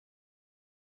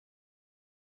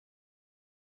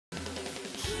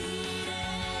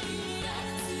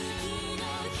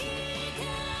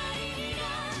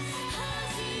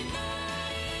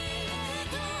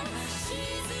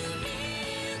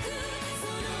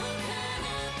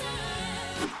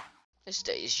This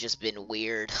day's just been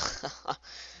weird.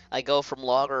 I go from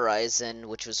Log Horizon,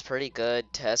 which was pretty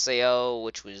good, to SAO,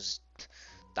 which was...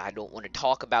 I don't want to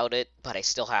talk about it, but I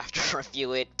still have to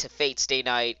review it, to Fate Stay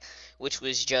Night, which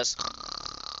was just...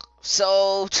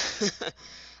 So...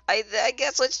 I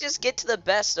guess let's just get to the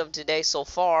best of today so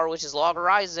far, which is Log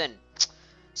Horizon.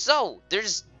 So,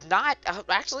 there's not...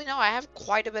 Actually, no, I have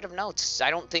quite a bit of notes. I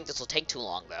don't think this will take too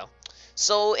long, though.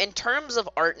 So, in terms of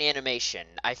art and animation,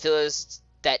 I feel as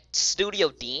that Studio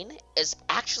Dean is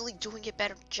actually doing a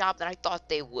better job than I thought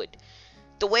they would.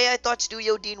 The way I thought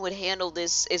Studio Dean would handle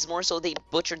this is more so they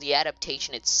butcher the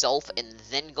adaptation itself and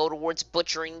then go towards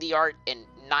butchering the art and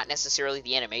not necessarily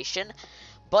the animation.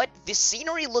 But the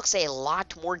scenery looks a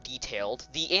lot more detailed,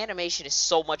 the animation is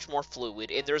so much more fluid,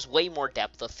 and there's way more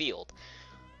depth of field.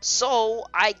 So,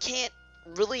 I can't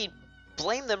really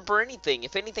blame them for anything.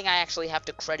 If anything, I actually have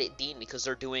to credit Dean because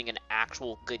they're doing an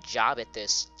actual good job at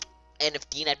this. And if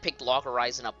Dean had picked Log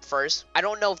Horizon up first, I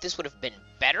don't know if this would have been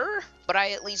better, but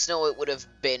I at least know it would have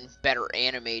been better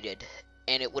animated,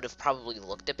 and it would have probably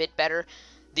looked a bit better.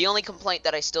 The only complaint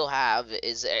that I still have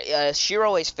is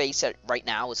Shiroe's face right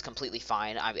now is completely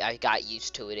fine. I got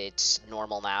used to it. It's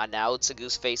normal now. Now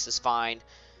Utsugu's face is fine.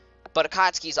 But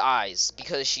Akatsuki's eyes,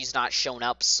 because she's not shown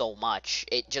up so much,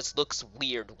 it just looks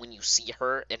weird when you see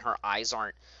her, and her eyes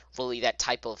aren't really that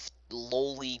type of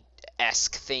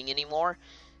lowly-esque thing anymore.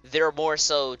 They're more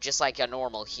so just like a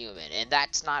normal human, and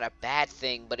that's not a bad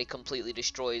thing, but it completely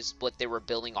destroys what they were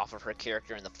building off of her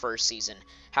character in the first season,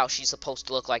 how she's supposed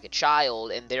to look like a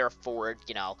child, and therefore,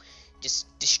 you know, just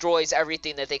destroys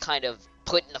everything that they kind of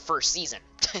put in the first season.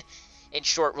 In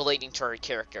short, relating to her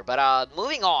character. But,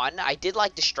 moving on, I did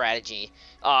like the strategy.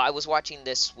 I was watching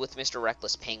this with Mr.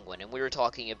 Reckless Penguin, and we were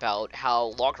talking about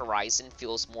how Log Horizon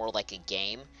feels more like a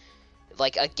game.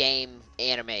 Like a game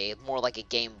anime, more like a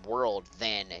game world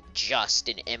than just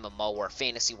an MMO or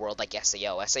fantasy world like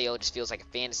SAO. SAO just feels like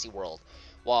a fantasy world,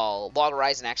 while Log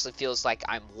Horizon actually feels like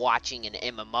I'm watching an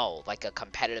MMO, like a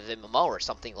competitive MMO or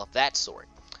something of that sort.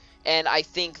 And I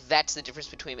think that's the difference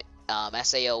between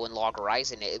SAO and Log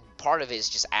Horizon. Part of it is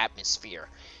just atmosphere.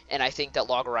 And I think that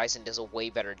Log Horizon does a way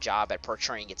better job at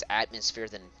portraying its atmosphere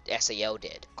than SAO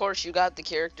did. Of course, you got the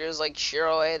characters like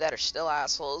Shiroe that are still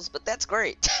assholes, but that's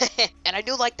great. And I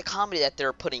do like the comedy that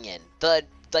they're putting in.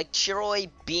 Like Shiroe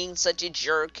being such a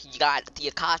jerk, you got the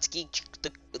Akatsuki,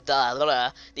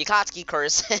 the Akatsuki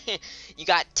curse. You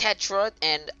got Tetra,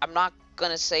 and I'm not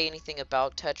gonna say anything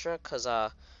about Tetra, cause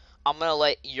I'm gonna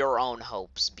let your own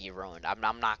hopes be ruined.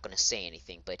 I'm not gonna say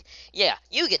anything, but yeah,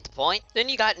 you get the point. Then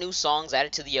you got new songs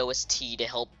added to the OST to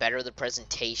help better the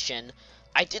presentation.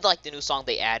 I did like the new song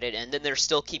they added, and then they're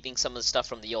still keeping some of the stuff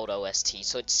from the old OST,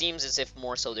 so it seems as if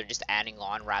more so they're just adding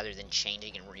on rather than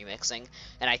changing and remixing,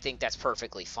 and I think that's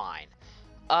perfectly fine.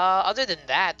 Other than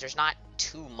that, there's not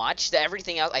too much.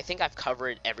 Everything else, I think I've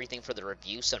covered everything for the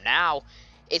review, so now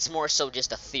it's more so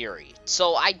just a theory.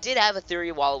 So I did have a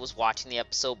theory while I was watching the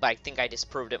episode, but I think I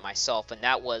disproved it myself, and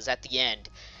that was, at the end,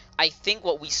 I think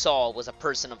what we saw was a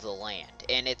person of the land,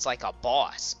 and it's like a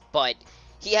boss, but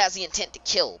he has the intent to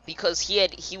kill, because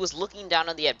he was looking down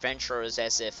on the adventurers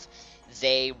as if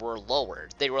they were lower.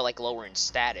 They were like lower in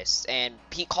status, and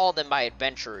he called them by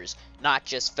adventurers, not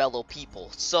just fellow people.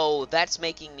 So that's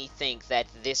making me think that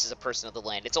this is a person of the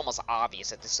land. It's almost obvious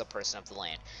that this is a person of the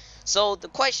land. So the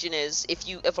question is,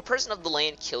 if a person of the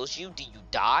land kills you, do you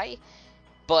die?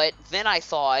 But then I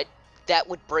thought that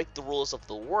would break the rules of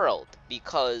the world,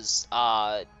 because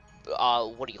what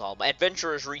do you call them?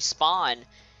 Adventurers respawn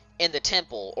in the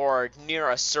temple or near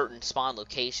a certain spawn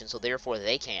location, so therefore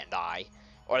they can't die,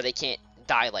 or they can't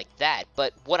die like that.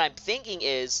 But what I'm thinking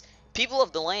is people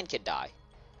of the land can die.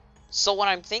 So what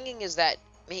I'm thinking is that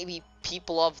maybe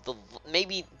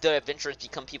the adventurers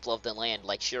become people of the land,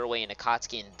 like Shiroe and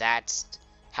Akatsuki, and that's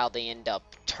how they end up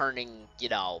turning, you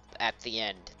know, at the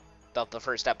end of the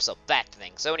first episode, that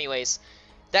thing. So anyways,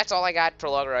 that's all I got for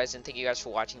Log Horizon. Thank you guys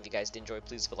for watching. If you guys did enjoy,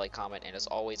 please leave a like, comment, and as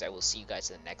always, I will see you guys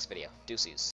in the next video. Deuces.